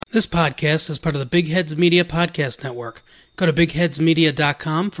This podcast is part of the Big Heads Media Podcast Network. Go to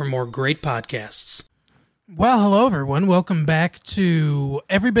bigheadsmedia.com for more great podcasts. Well, hello, everyone. Welcome back to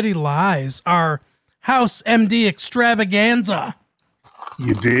Everybody Lies, our House MD extravaganza.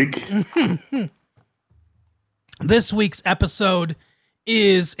 You dig? This week's episode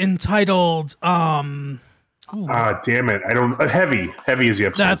is entitled, damn it. Heavy is the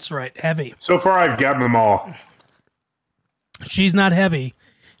episode. That's right, heavy. So far, I've gotten them all. She's not heavy.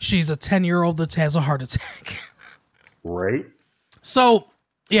 She's a 10-year-old that has a heart attack. Right. So,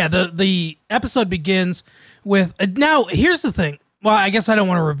 yeah, the episode begins with... now, here's the thing. Well, I guess I don't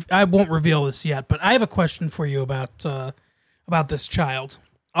want to... I won't reveal this yet, but I have a question for you about this child.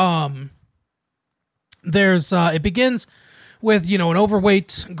 It begins with, an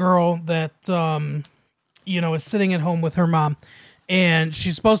overweight girl that, is sitting at home with her mom, and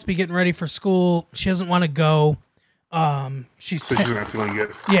she's supposed to be getting ready for school. She doesn't want to go. She's not feeling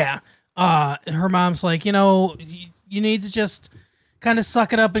good. Yeah. Her mom's like, you need to just kind of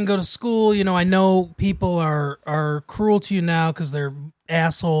suck it up and go to school. I know people are cruel to you now because they're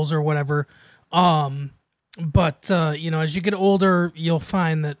assholes or whatever. But as you get older, you'll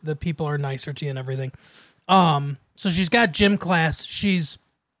find that the people are nicer to you and everything. So she's got gym class.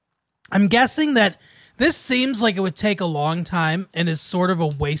 I'm guessing that this seems like it would take a long time and is sort of a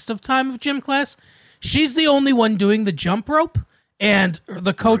waste of time of gym class. She's the only one doing the jump rope, and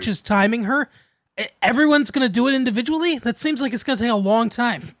the coach is timing her. Everyone's going to do it individually? That seems like it's going to take a long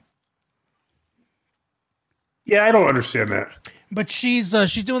time. Yeah, I don't understand that. But she's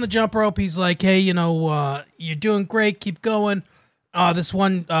doing the jump rope. He's like, hey, you're doing great. Keep going. This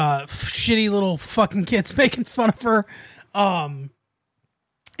one shitty little fucking kid's making fun of her.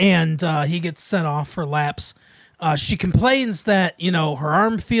 And he gets sent off for laps. She complains that, her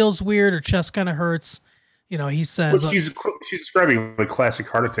arm feels weird, her chest kind of hurts. He says... Well, she's describing the classic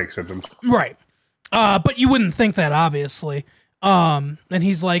heart attack symptoms. Right. But you wouldn't think that, obviously. And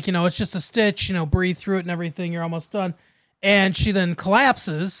he's like, it's just a stitch, breathe through it and everything, you're almost done. And she then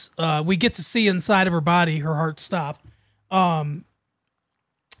collapses. We get to see inside of her body, her heart stop. Return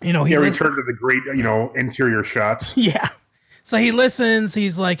to the great, interior shots. Yeah. So he listens.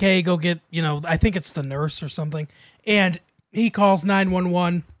 He's like, hey, go get, I think it's the nurse or something. And he calls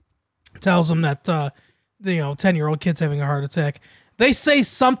 911, tells him that, 10-year-old kid's having a heart attack. They say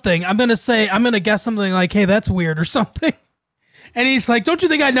something. I'm going to guess something like, hey, that's weird or something. And he's like, don't you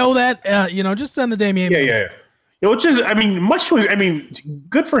think I know that? Just send the damn ambulance. Yeah. Which is,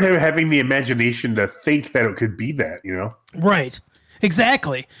 good for him having the imagination to think that it could be that, Right.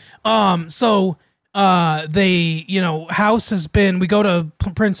 Exactly. House has been, we go to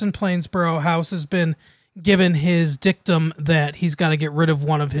Princeton Plainsboro. House has been given his dictum that he's got to get rid of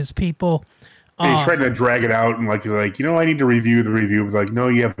one of his people. And he's trying to drag it out and I need to review the review. But no,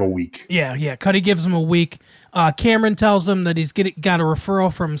 you have a week. Yeah. Cuddy gives him a week. Cameron tells him that he's got a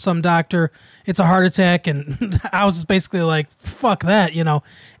referral from some doctor. It's a heart attack. And House is basically like, fuck that, And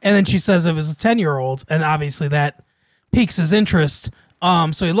then she says it was a 10-year-old. And obviously that piques his interest.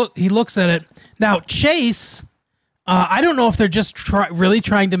 So he looks at it. Now, Chase, I don't know if they're just really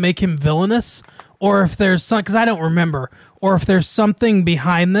trying to make him villainous, or if there's some, because I don't remember, or if there's something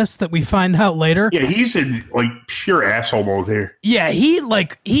behind this that we find out later. Yeah, he's in pure asshole mode here. Yeah,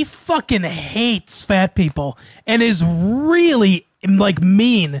 he fucking hates fat people and is really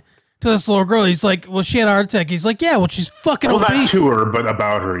mean to this little girl. He's like, well, she had a heart attack. He's like, yeah, well, she's fucking obese. Not to her, but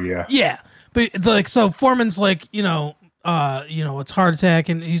about her, yeah. Yeah, but so Foreman's like, it's heart attack.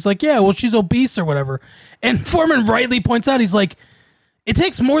 And he's like, yeah, well, she's obese or whatever. And Foreman rightly points out, he's like, it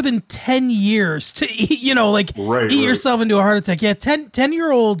takes more than 10 years to eat, eat yourself into a heart attack. Yeah.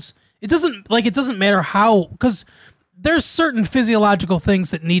 10-year-olds, it doesn't matter how, because there's certain physiological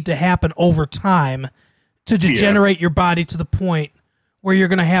things that need to happen over time to degenerate your body to the point where you're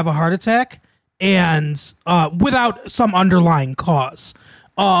going to have a heart attack and, without some underlying cause.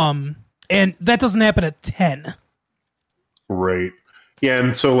 And that doesn't happen at 10. Right. Yeah,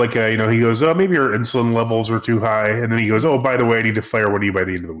 and so he goes, oh, maybe your insulin levels are too high, and then he goes, oh, by the way, I need to fire one of you by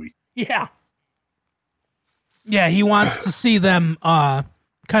the end of the week. Yeah. Yeah, he wants to see them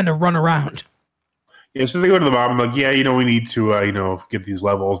kind of run around. Yeah, so they go to the mom and like, yeah, we need to get these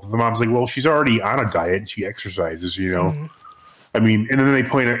levels. The mom's like, well, she's already on a diet, she exercises, Mm-hmm. And then they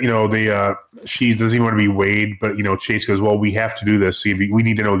point out, she doesn't even want to be weighed, but Chase goes, well, we have to do this. So we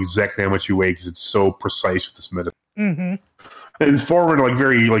need to know exactly how much you weigh because it's so precise with this medicine. Mm-hmm. And Foreman,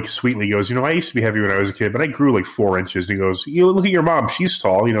 very sweetly goes, I used to be heavy when I was a kid, but I grew 4 inches. And he goes, look at your mom. She's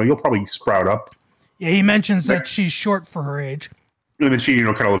tall. You'll probably sprout up. Yeah, he mentions that she's short for her age. And then she,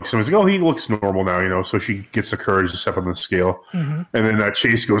 kind of looks and like, oh, he looks normal now, so she gets the courage to step on the scale. Mm-hmm. And then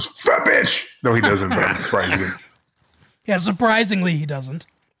Chase goes, fat bitch. No, he doesn't, but surprisingly. Yeah, surprisingly, he doesn't.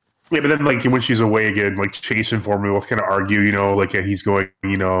 Yeah, but then, when she's away again, Chase and Foreman both kind of argue, he's going,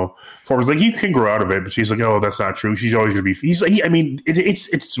 Foreman's like, you can grow out of it. But she's like, oh, that's not true. She's always going to be,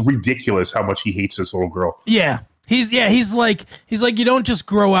 it's ridiculous how much he hates this little girl. Yeah. He's like, you don't just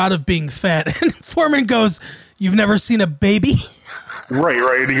grow out of being fat. And Foreman goes, you've never seen a baby? Right.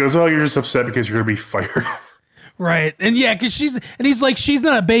 And he goes, oh, you're just upset because you're going to be fired. Right. And yeah, because he's like, she's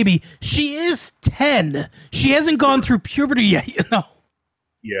not a baby. She is 10. She hasn't gone through puberty yet,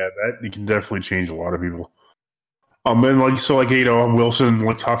 Yeah, that can definitely change a lot of people. And Wilson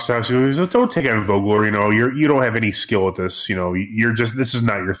talks to us. He goes, don't take on Vogler. You don't have any skill at this. You're just, this is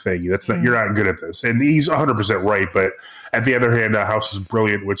not your thing. That's not, you're not good at this. And he's 100% right. But at the other hand, House is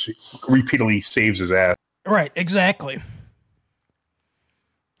brilliant, which repeatedly saves his ass. Right. Exactly.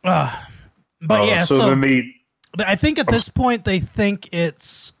 But yeah, so then I think at this point they think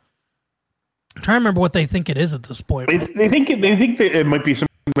it's. I'm trying to remember what they think it is at this point. They think that it might be some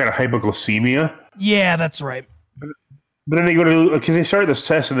kind of hypoglycemia. Yeah, that's right. But then they go to, because they started this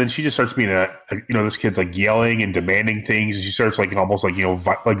test, and then she just starts being this kid's yelling and demanding things, and she starts almost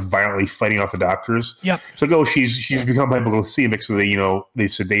violently fighting off the doctors. Yep. It's she's become hypoglycemic, so they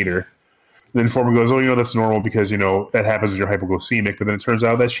sedate her. And then Foreman goes, that's normal because, that happens when you're hypoglycemic. But then it turns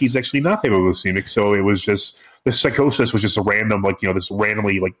out that she's actually not hypoglycemic. So it was just, this psychosis was just a random, this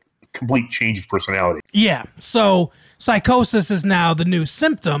randomly, complete change of personality. Yeah. So psychosis is now the new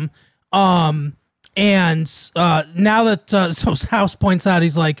symptom. And now that, so House points out,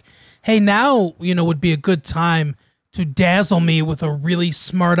 he's like, hey, now, would be a good time to dazzle me with a really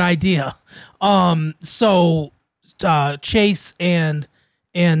smart idea. So Chase and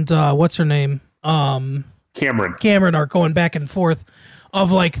what's her name? Cameron are going back and forth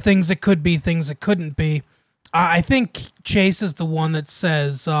of things that could be, things that couldn't be. I think Chase is the one that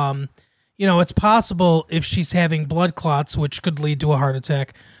says, it's possible if she's having blood clots, which could lead to a heart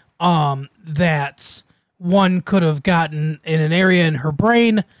attack, that one could have gotten in an area in her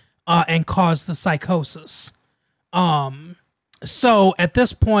brain and caused the psychosis. So at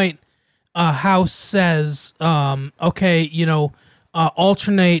this point, House says, okay,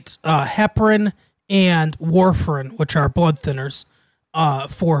 alternate heparin and warfarin, which are blood thinners,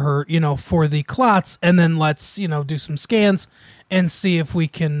 for her, for the clots, and then let's, do some scans and see if we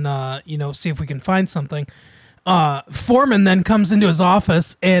can, find something. Foreman then comes into his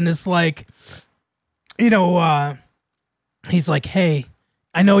office and is like, he's like, hey,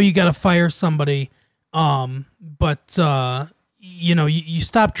 I know you got to fire somebody, but you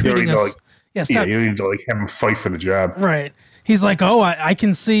stop treating us. You need to have him fight for the job. Right. He's like, oh, I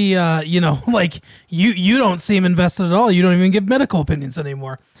can see, you don't seem invested at all. You don't even give medical opinions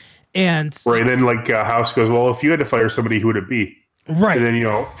anymore. And right. Then House goes, well, if you had to fire somebody, who would it be? Right. And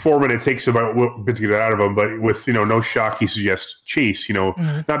then, Foreman, it takes about a bit to get out of him, but with, no shock, he suggests Chase, not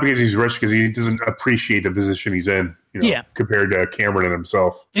because he's rich, because he doesn't appreciate the position he's in, compared to Cameron and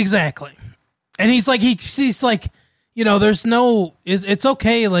himself. Exactly. And he's like, there's no, it's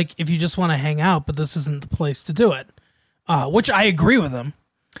okay, if you just want to hang out, but this isn't the place to do it. Which I agree with him.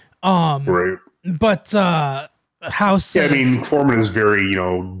 Right. But House says, Foreman is very,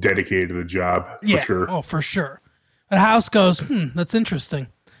 dedicated to the job, for sure. Oh, for sure. But House goes, that's interesting.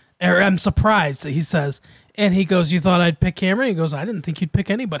 Or, I'm surprised, he says. And he goes, you thought I'd pick Cameron? He goes, I didn't think you'd pick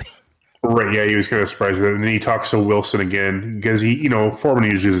anybody. Right, yeah, he was kind of surprised with it. And then he talks to Wilson again, because he, Foreman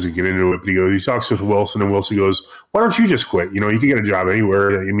usually doesn't get into it, but he talks with Wilson, and Wilson goes, why don't you just quit? You can get a job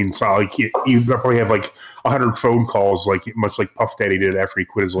anywhere. It's not like you probably have 100 phone calls, much like Puff Daddy did after he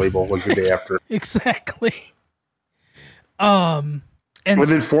quit his label, the day after. Exactly. And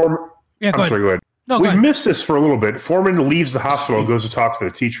then Foreman, yeah, go ahead. No, we've missed this for a little bit. Foreman leaves the hospital and goes to talk to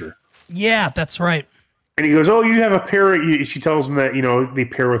the teacher. Yeah, that's right. And he goes, oh, you have a pair. She tells him that, they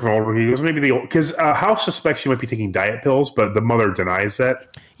pair with an older. He goes, maybe because House suspects she might be taking diet pills, but the mother denies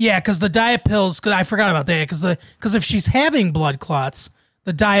that. Yeah, because the diet pills, because I forgot about that, because if she's having blood clots,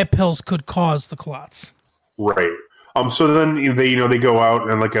 the diet pills could cause the clots. Right. So then they go out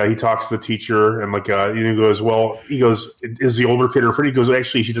and he talks to the teacher and he goes, is the older kid her friend? He goes,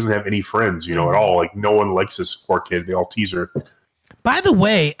 actually, she doesn't have any friends, at all. No one likes this poor kid. They all tease her. By the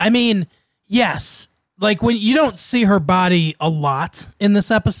way, yes, when you don't see her body a lot in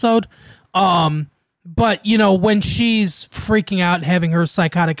this episode, but when she's freaking out and having her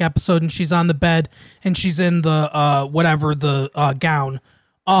psychotic episode and she's on the bed and she's in the gown,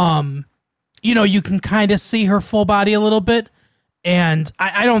 you can kind of see her full body a little bit. And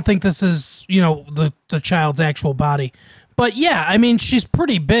I don't think this is, the child's actual body. But yeah, I mean, she's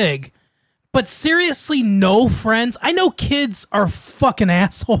pretty big. But seriously, no friends. I know kids are fucking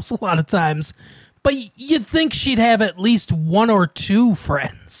assholes a lot of times, but you'd think she'd have at least one or two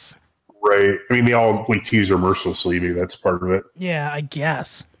friends. Right. I mean, they all like tease her mercilessly. Maybe that's part of it. Yeah, I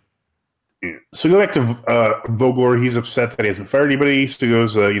guess. Yeah. So go back to Vogler. He's upset that he hasn't fired anybody. So he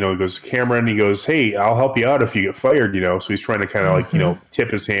goes, he goes to Cameron. He goes, "Hey, I'll help you out if you get fired." So he's trying to kind of tip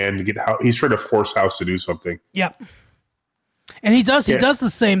his hand to get. He's trying to force House to do something. Yep. And he does. He does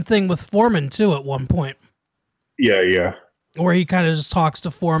the same thing with Foreman too. At one point. Yeah. Where he kind of just talks to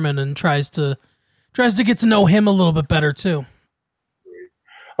Foreman and tries to get to know him a little bit better too.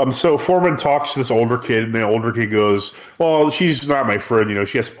 So Foreman talks to this older kid, and the older kid goes, "Well, she's not my friend.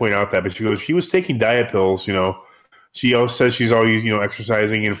 She has to point out that, but she goes, she was taking diet pills. She always says she's always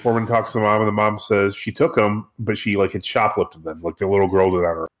exercising." And Foreman talks to the mom, and the mom says she took them, but she had shoplifted them, like the little girl did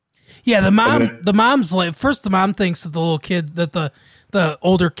on her. Yeah, the mom's like, first the mom thinks that the little kid, that the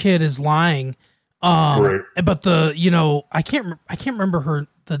older kid is lying. Right. But I can't remember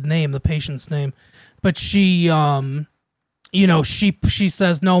the patient's name, but she she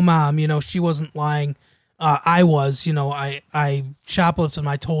says, "No, Mom, she wasn't lying. I was, I shoplifted them.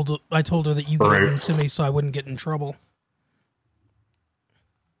 I told her that you gave them to me so I wouldn't get in trouble."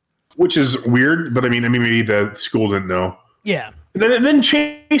 Which is weird, but I mean, maybe the school didn't know. Yeah. And then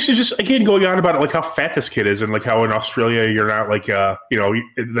Chase is just again going on about how fat this kid is, and how in Australia you're not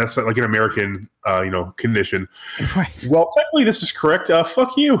that's like an American condition. Right. Well, technically this is correct.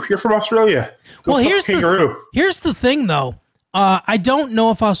 Fuck you. You're from Australia. Go here's the thing though. I don't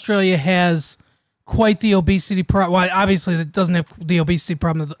know if Australia has quite the obesity problem. Well, obviously it doesn't have the obesity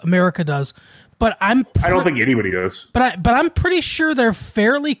problem that America does, but I don't think anybody does. But I'm pretty sure they're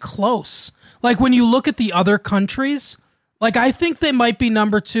fairly close. Like when you look at the other countries. I think they might be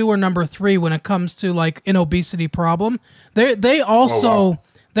number 2 or number 3 when it comes to an obesity problem. They also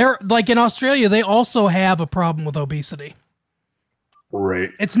they're in Australia they also have a problem with obesity. Right.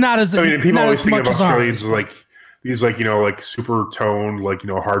 It's not as people always think of Australians as these super toned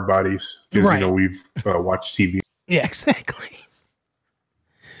hard bodies because we've watched TV. Yeah, exactly.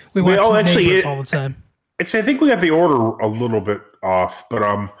 We watch Neighbors all the time. I think we got the order a little bit off,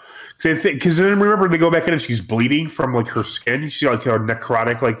 but because then remember they go back in and she's bleeding from her skin. She's a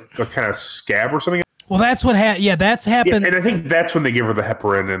necrotic, a kind of scab or something. Well, that's what that's happened. Yeah, and I think that's when they give her the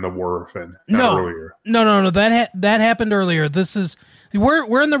heparin and the warfarin. Earlier. No. That happened earlier. This is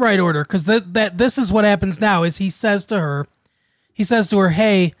we're in the right order because this is what happens now. Is he says to her,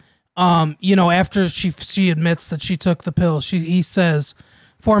 "Hey, after she admits that she took the pills,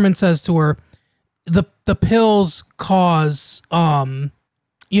 Foreman says to her, the pills cause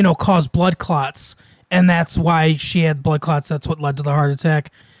blood clots, and that's why she had blood clots. That's what led to the heart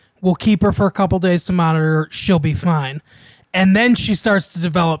attack. We'll keep her for a couple days to monitor her. She'll be fine." And then she starts to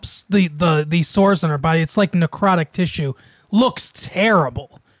develop the sores on her body. It's like necrotic tissue. Looks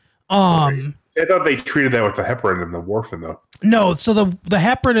terrible. I thought they treated that with the heparin and the warfarin, though. No, so the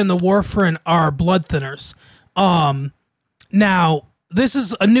heparin and the warfarin are blood thinners. Now, this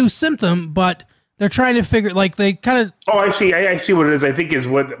is a new symptom, but they're trying to figure, they kind of... Oh, I see. I see what it is. I think is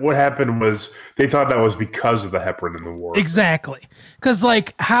what happened was they thought that was because of the heparin and the warfarin. Exactly. Because,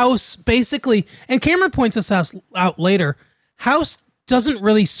 House basically... And Cameron points this out later. House doesn't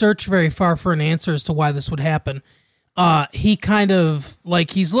really search very far for an answer as to why this would happen. He kind of,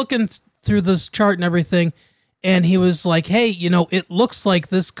 he's looking through this chart and everything, and he was like, "Hey, it looks like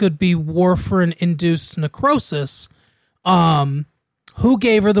this could be warfarin-induced necrosis. Who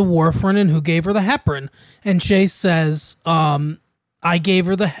gave her the warfarin and who gave her the heparin?" And Chase says, "I gave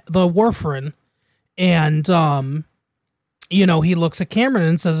her the warfarin." And, he looks at Cameron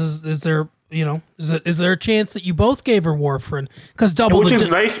and says, is there... is there a chance that you both gave her warfarin? Because which is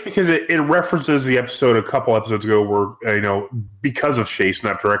nice because it references the episode a couple episodes ago where because of Chase,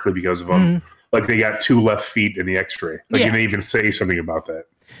 not directly because of him, they got 2 left feet in the X-ray. And they even say something about that.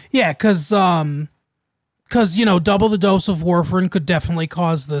 Yeah, because double the dose of warfarin could definitely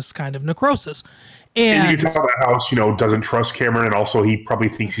cause this kind of necrosis. And you can tell that House, doesn't trust Cameron, and also he probably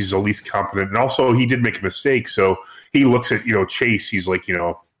thinks he's the least competent, and also he did make a mistake, so he looks at Chase. He's like,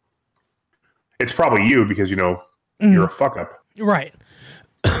 it's probably you because, you're a fuck up. Right.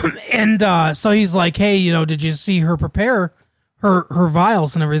 And so he's like, "Hey, did you see her prepare her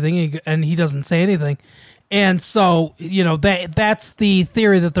vials and everything?" And he doesn't say anything. And so, that's the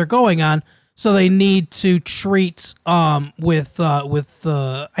theory that they're going on. So they need to treat with I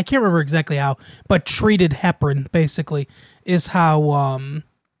can't remember exactly how, but treated heparin basically is how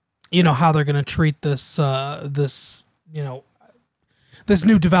how they're going to treat this this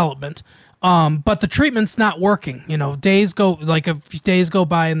new development. But the treatment's not working. You know, a few days go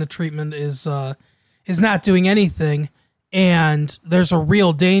by and the treatment is not doing anything. And there's a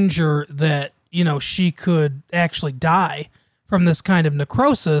real danger that, you know, she could actually die from this kind of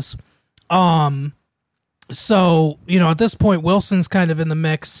necrosis. So, you know, at this point, Wilson's kind of in the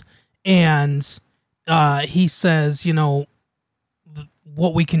mix, and he says, you know,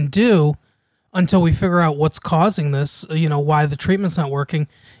 what we can do until we figure out what's causing this, you know, why the treatment's not working,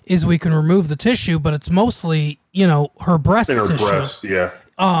 is we can remove the tissue, but it's mostly, you know, her breast tissue. Yeah.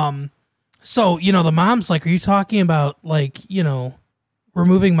 So, you know, the mom's like, are you talking about, like, you know,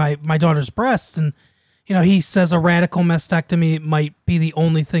 removing my daughter's breasts? And, you know, he says a radical mastectomy might be the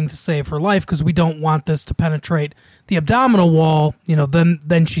only thing to save her life because we don't want this to penetrate the abdominal wall. You know,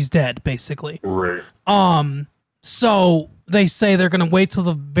 then she's dead, basically. Right. So they say they're going to wait till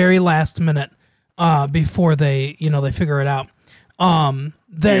the very last minute before they figure it out.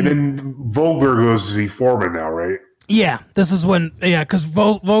 Then Vogler goes to see Foreman now, right? Yeah, this is when, because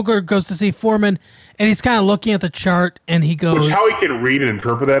Vogler goes to see Foreman, and he's kind of looking at the chart, and he goes... Which, how he can read and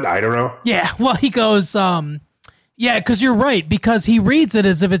interpret that, I don't know. Yeah, well, he goes, because you're right, because he reads it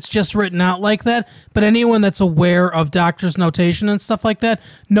as if it's just written out like that, but anyone that's aware of doctor's notation and stuff like that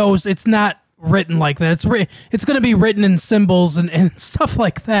knows it's not written like that. It's going to be written in symbols and stuff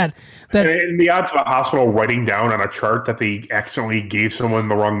like that. And the odds of a hospital writing down on a chart that they accidentally gave someone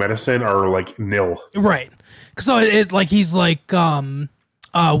the wrong medicine are, like, nil. Right. So he's like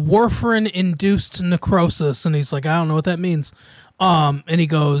warfarin-induced necrosis, and he's like, I don't know what that means. And he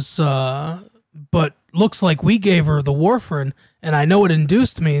goes, but looks like we gave her the warfarin, and I know what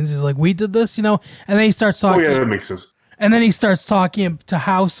induced means. He's like, we did this, you know. And then he starts talking. Oh yeah, that makes sense. And then he starts talking to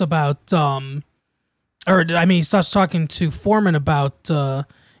House about, he starts talking to Foreman about,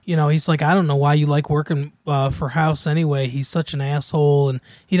 you know, he's like, I don't know why you like working for House anyway. He's such an asshole, and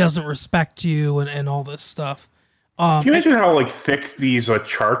he doesn't respect you, and all this stuff. Can you imagine how, like, thick these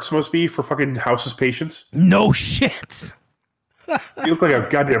charts must be for fucking House's patients? No shit. You look like a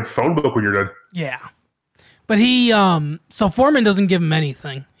goddamn phone book when you're done. Yeah. But he, so Foreman doesn't give him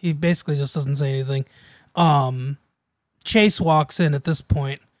anything. He basically just doesn't say anything. Chase walks in at this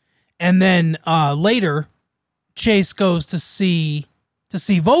point, and then later, Chase goes to see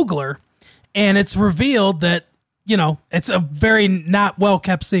Vogler, and it's revealed that, you know, it's a very not well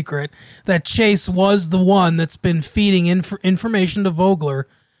kept secret that Chase was the one that's been feeding information to Vogler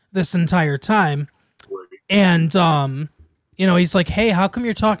this entire time. And, you know, he's like, hey, how come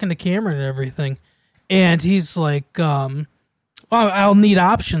you're talking to Cameron and everything? And he's like, well, I'll need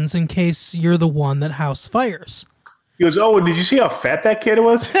options in case you're the one that House fires. He goes, oh, and did you see how fat that kid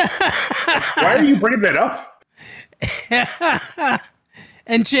was? Why are you bringing that up?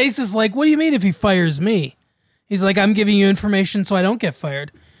 And Chase is like, what do you mean if he fires me? He's like, I'm giving you information so I don't get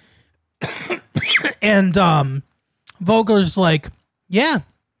fired. And Vogler's like, yeah,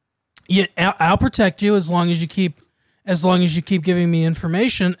 I'll protect you as long as you keep giving me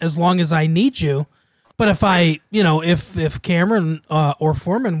information, as long as I need you. But if if Cameron or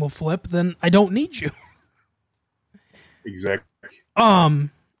Foreman will flip, then I don't need you. Exactly.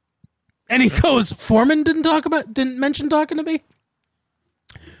 And he goes, Foreman didn't mention talking to me,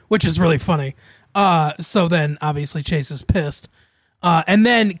 which is really funny. So then obviously Chase is pissed. And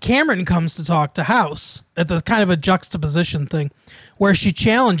then Cameron comes to talk to House at the kind of a juxtaposition thing where she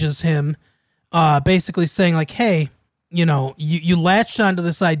challenges him, basically saying like, hey, you know, you latched onto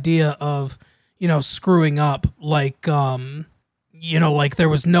this idea of, you know, screwing up, like, you know, like there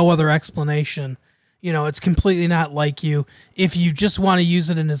was no other explanation. You know, it's completely not like you. If you just want to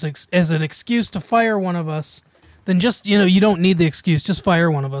use it as an excuse to fire one of us, then just, you know, you don't need the excuse. Just fire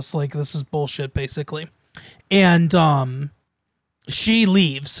one of us. Like, this is bullshit, basically. And she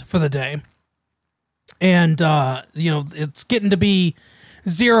leaves for the day. And, you know, it's getting to be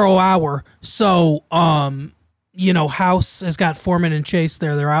 0 hour. So, you know, House has got Foreman and Chase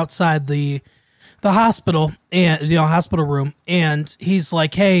there. They're outside the hospital, and, you know, hospital room. And he's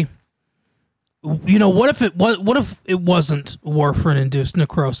like, hey, you know, what if it wasn't warfarin-induced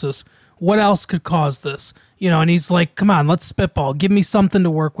necrosis? What else could cause this? You know, and he's like, come on, let's spitball. Give me something to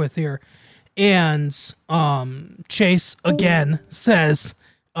work with here. And Chase again says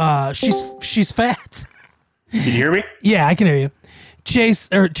she's fat. Can you hear me? Yeah, I can hear you. Chase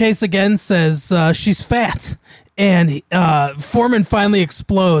again says she's fat. And Foreman finally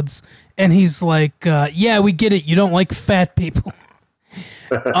explodes, and he's like, yeah, we get it. You don't like fat people.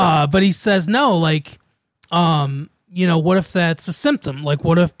 But he says, no, like, you know, what if that's a symptom? Like,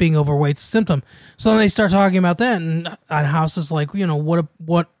 what if being overweight's a symptom? So then they start talking about that, and House is like, you know, what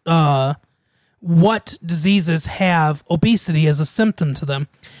what diseases have obesity as a symptom to them.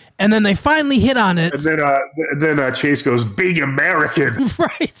 And then they finally hit on it. And then Chase goes, "Big American."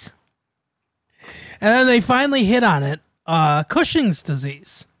 Right. And then they finally hit on it. Cushing's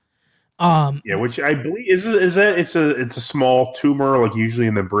disease. Which I believe is that it's a small tumor, like usually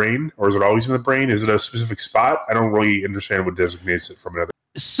in the brain, or is it always in the brain? Is it a specific spot? I don't really understand what designates it from another.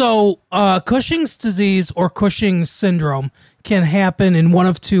 So Cushing's disease or Cushing's syndrome can happen in one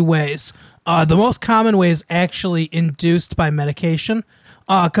of two ways. The most common way is actually induced by medication,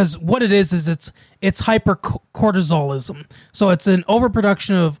 because what it is it's hypercortisolism. So it's an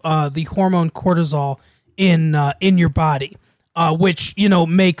overproduction of the hormone cortisol in your body. Which,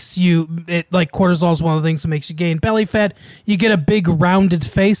 makes like cortisol is one of the things that makes you gain belly fat. You get a big rounded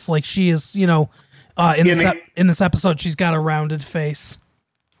face, like she is, in this episode, she's got a rounded face.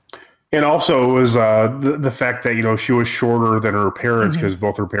 And also it was the fact that, she was shorter than her parents because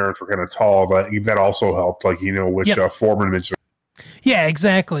both her parents were kind of tall. That also helped, like, which Foreman mentioned. Yeah,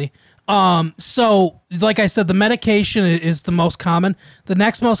 exactly. So like I said, the medication is the most common. The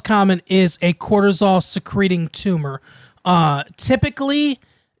next most common is a cortisol secreting tumor. Typically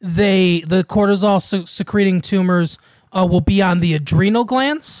the cortisol secreting tumors will be on the adrenal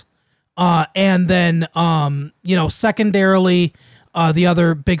glands, and then secondarily the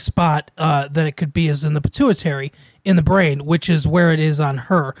other big spot that it could be is in the pituitary in the brain, which is where it is on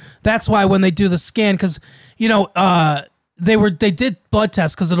her. That's why when they do the scan, because they did blood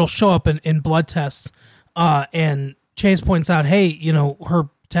tests, because it'll show up in blood tests, and Chase points out, hey, her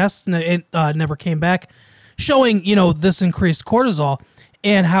test never came back showing, this increased cortisol,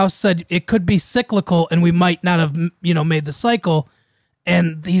 and House said it could be cyclical and we might not have, made the cycle.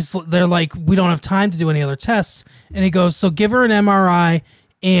 And they're like, we don't have time to do any other tests. And he goes, so give her an MRI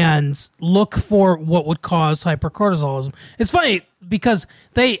and look for what would cause hypercortisolism. It's funny because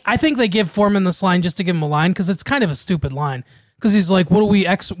I think they give Foreman this line just to give him a line, because it's kind of a stupid line. Because he's like, what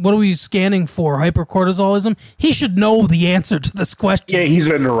are we scanning for? Hypercortisolism? He should know the answer to this question. Yeah, he's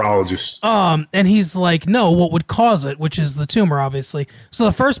a neurologist. And he's like, no, what would cause it, which is the tumor, obviously. So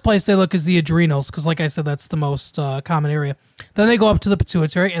the first place they look is the adrenals, because like I said, that's the most common area. Then they go up to the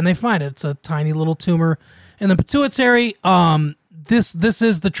pituitary, and they find it. It's a tiny little tumor in the pituitary. This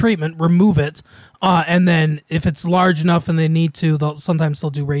is the treatment. Remove it. And then if it's large enough and they need to, sometimes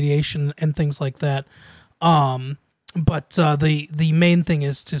they'll do radiation and things like that. But the main thing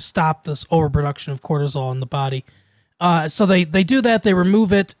is to stop this overproduction of cortisol in the body. So they do that. They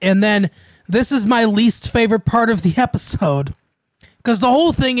remove it. And then this is my least favorite part of the episode, because the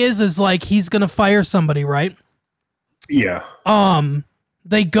whole thing is like he's going to fire somebody, right? Yeah.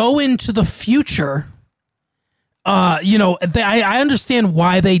 They go into the future. I understand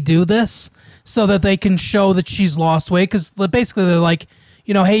why they do this, so that they can show that she's lost weight. Because basically they're like,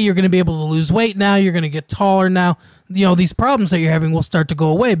 hey, you're going to be able to lose weight now. You're going to get taller now. These problems that you're having will start to go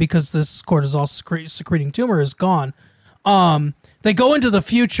away because this cortisol secreting tumor is gone. They go into the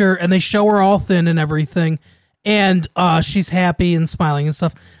future and they show her all thin and everything. And she's happy and smiling and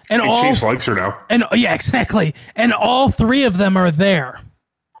stuff. And Chase likes her now. And yeah, exactly. And all three of them are there.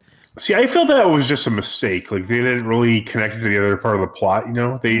 See, I feel that was just a mistake. Like, they didn't really connect it to the other part of the plot, and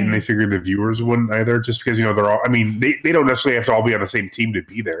they figured the viewers wouldn't either, just because, they're all, they don't necessarily have to all be on the same team to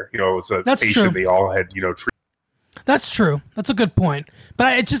be there. It's a That's patient true. They all had, That's true. That's a good point.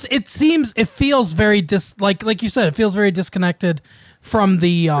 But it feels very like you said, it feels very disconnected from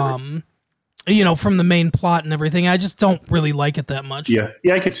the, from the main plot and everything. I just don't really like it that much. Yeah,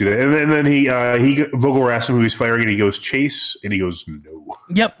 I can see that. And then Vogel asks him who he's firing, and he goes, Chase, and he goes, no.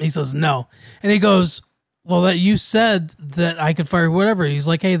 Yep, he says no. And he goes, well, that you said that I could fire whatever. He's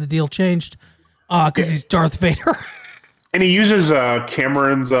like, hey, the deal changed, because he's Darth Vader. And he uses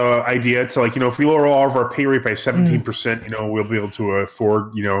Cameron's idea to, like, if we lower all of our pay rate by 17%, we'll be able to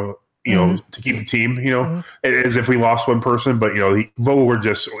afford, to keep the team, as if we lost one person. But, Vogel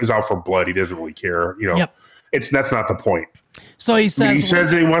just is out for blood. He doesn't really care, Yep. That's not the point. So he says, he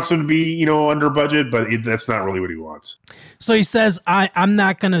says that he wants them to be, under budget, but that's not really what he wants. So he says, I'm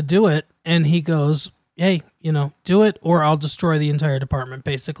not going to do it. And he goes, hey, do it or I'll destroy the entire department,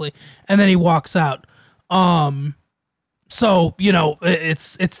 basically. And then he walks out. So,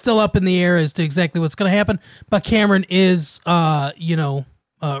 it's still up in the air as to exactly what's going to happen. But Cameron is,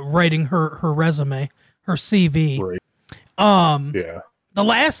 writing her resume, her CV. Right. Yeah. The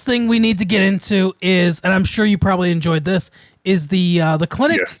last thing we need to get into is, and I'm sure you probably enjoyed this, is the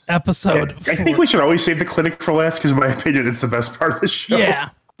clinic episode. Yeah. I think we should always save the clinic for last, because in my opinion, it's the best part of the show. Yeah.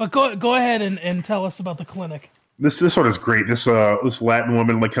 But go ahead and tell us about the clinic. This one is great. This Latin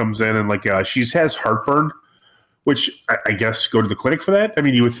woman comes in and she has heartburn, which I guess go to the clinic for that. I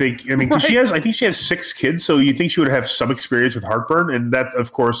mean, you would think. I mean, 'cause Right. I think she has 6 kids, so you think she would have some experience with heartburn, and that,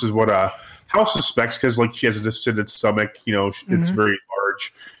 of course, is what House suspects because like she has a distended stomach. You know, it's very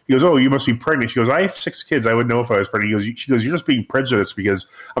large. He goes, "Oh, you must be pregnant." She goes, "I have 6 kids. I would know if I was pregnant." She goes, "You're just being prejudiced because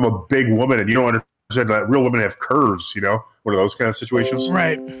I'm a big woman and you don't understand that real women have curves." You know, one of those kind of situations.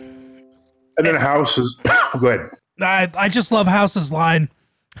 Right. And then House is go ahead. I just love House's line.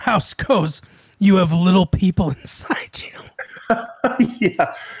 House goes, "You have little people inside you."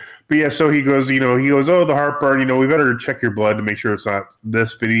 Yeah. But yeah, so he goes, "Oh, the heartburn, we better check your blood to make sure it's not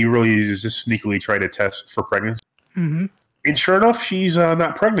this." But he really is just sneakily trying to test for pregnancy. Mm-hmm. And sure enough, she's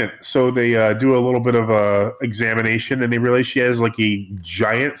not pregnant. So they do a little bit of a examination, and they realize she has like a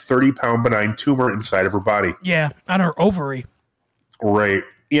giant 30-pound benign tumor inside of her body. Yeah, on her ovary. Right.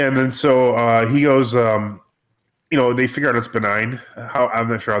 Yeah, and then so he goes, they figure out it's benign. I'm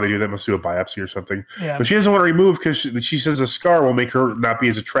not sure how they do that. Must do a biopsy or something. Yeah. But she doesn't want to remove because she says a scar will make her not be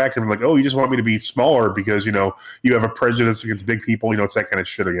as attractive. I'm like, oh, you just want me to be smaller because, you have a prejudice against big people. It's that kind of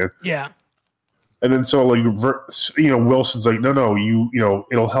shit again. Yeah. And then so like, Wilson's like, no,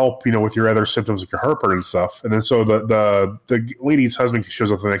 it'll help, with your other symptoms like your heartburn and stuff. And then so the lady's husband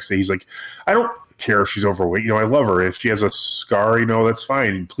shows up the next day. He's like, I don't care if she's overweight. I love her. If she has a scar, that's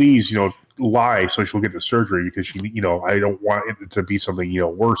fine. Please, lie so she'll get the surgery because she, I don't want it to be something,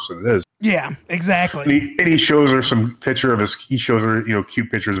 worse than it is. Yeah, exactly. And he shows her some picture of he shows her, cute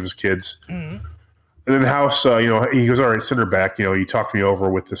pictures of his kids. Mm-hmm. And then House, he goes, all right, send her back. You talked me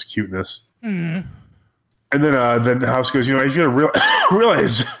over with this cuteness. Mm-hmm. And then House goes, I should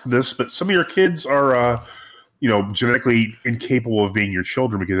realize this, but some of your kids are, genetically incapable of being your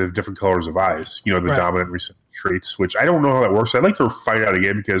children because they have different colors of eyes, the Right. dominant recessive traits, which I don't know how that works. I'd like to find out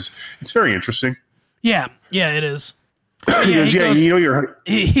again because it's very interesting. Yeah, it is. He goes,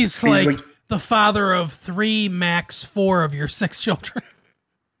 he's like, like the father of 3, max 4 of your 6 children.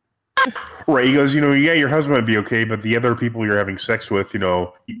 right. He goes, your husband might be okay, but the other people you're having sex with,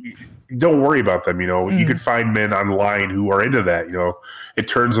 don't worry about them. You could find men online who are into that. It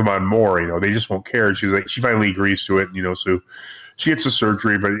turns them on more. They just won't care. And she's like, she finally agrees to it. So she gets the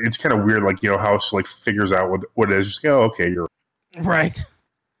surgery, but it's kind of weird. Like, House like figures out what it is. Just go, oh, okay, you're right.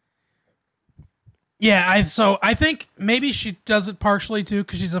 Yeah, I think maybe she does it partially too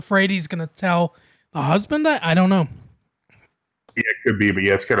because she's afraid he's gonna tell the husband. I don't know. Yeah, it could be, but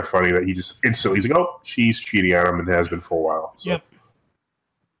yeah, it's kind of funny that he just instantly he's like, oh, she's cheating on him and has been for a while. So. Yep.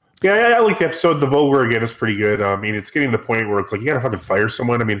 Yeah, I like the episode. The Vulgar again is pretty good. I mean, it's getting to the point where it's like you gotta fucking fire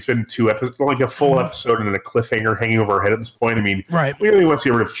someone. I mean, it's been 2 episodes, like a full episode and then a cliffhanger hanging over our head at this point. I mean, Right. we really want to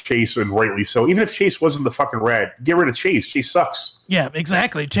get rid of Chase, and rightly so. Even if Chase wasn't the fucking rat, get rid of Chase. Chase sucks. Yeah,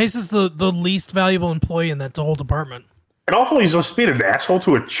 exactly. Chase is the least valuable employee in that whole department. And also, he's just being an asshole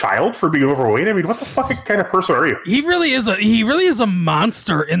to a child for being overweight. I mean, what the fucking kind of person are you? He really is a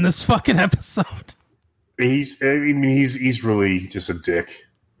monster in this fucking episode. He's really just a dick.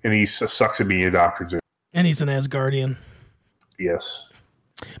 And he sucks at being a doctor, too. And he's an Asgardian. Yes.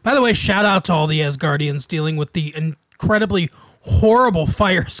 By the way, shout out to all the Asgardians dealing with the incredibly horrible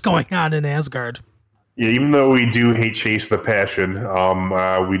fires going on in Asgard. Yeah, even though we do hate Chase the Passion,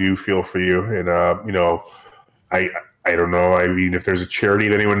 we do feel for you. And, I don't know. I mean, if there's a charity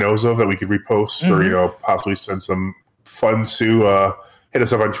that anyone knows of that we could repost or, possibly send some funds to, hit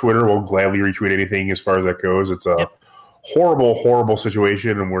us up on Twitter. We'll gladly retweet anything as far as that goes. It's a horrible, horrible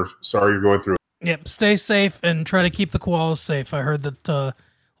situation, and we're sorry you're going through it. Yep. Stay safe and try to keep the koalas safe. I heard that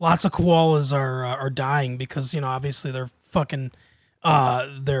lots of koalas are dying because obviously they're fucking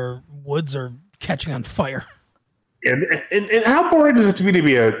their woods are catching on fire. And how boring is it to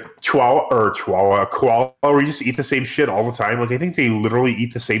be a koala where you just eat the same shit all the time? Like I think they literally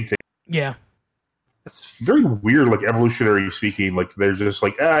eat the same thing. Yeah. It's very weird, like evolutionary speaking. Like they're just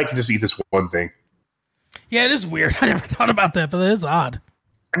like, I can just eat this one thing. Yeah, it is weird. I never thought about that, but it is odd.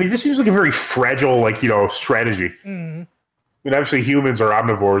 I mean, this seems like a very fragile, strategy. Mm-hmm. I mean, obviously humans are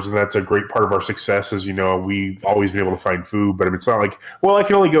omnivores, and that's a great part of our success is, we've always been able to find food. But I mean, it's not like, well, I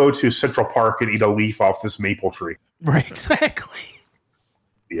can only go to Central Park and eat a leaf off this maple tree. Right, exactly.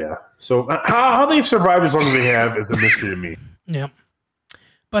 Yeah. So how they've survived as long as they have is a mystery to me. Yeah.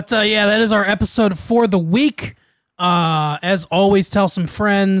 But, that is our episode for the week. As always, tell some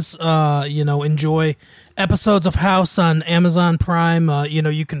friends, enjoy episodes of House on Amazon Prime.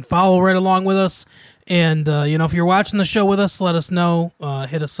 You can follow right along with us. And, if you're watching the show with us, let us know,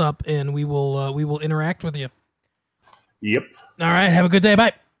 hit us up, and we will interact with you. Yep. All right. Have a good day.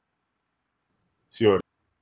 Bye. See you later.